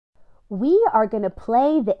We are going to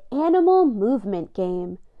play the animal movement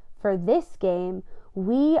game. For this game,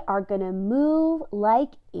 we are going to move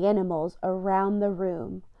like animals around the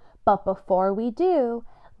room. But before we do,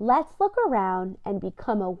 let's look around and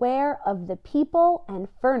become aware of the people and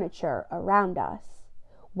furniture around us.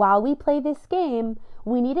 While we play this game,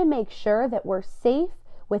 we need to make sure that we're safe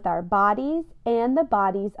with our bodies and the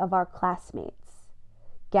bodies of our classmates.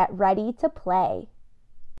 Get ready to play.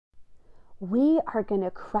 We are going to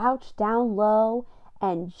crouch down low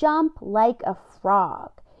and jump like a frog.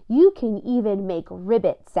 You can even make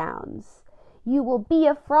ribbit sounds. You will be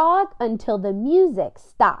a frog until the music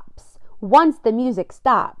stops. Once the music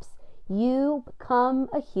stops, you become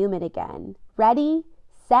a human again. Ready,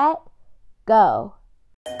 set, go.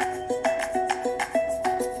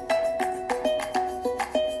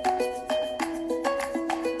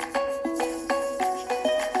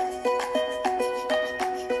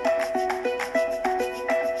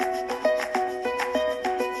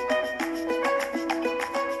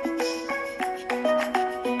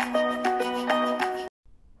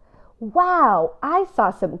 Wow, I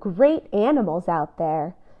saw some great animals out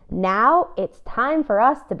there. Now it's time for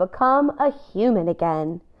us to become a human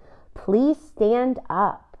again. Please stand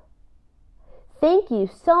up. Thank you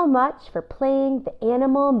so much for playing the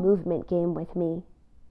animal movement game with me.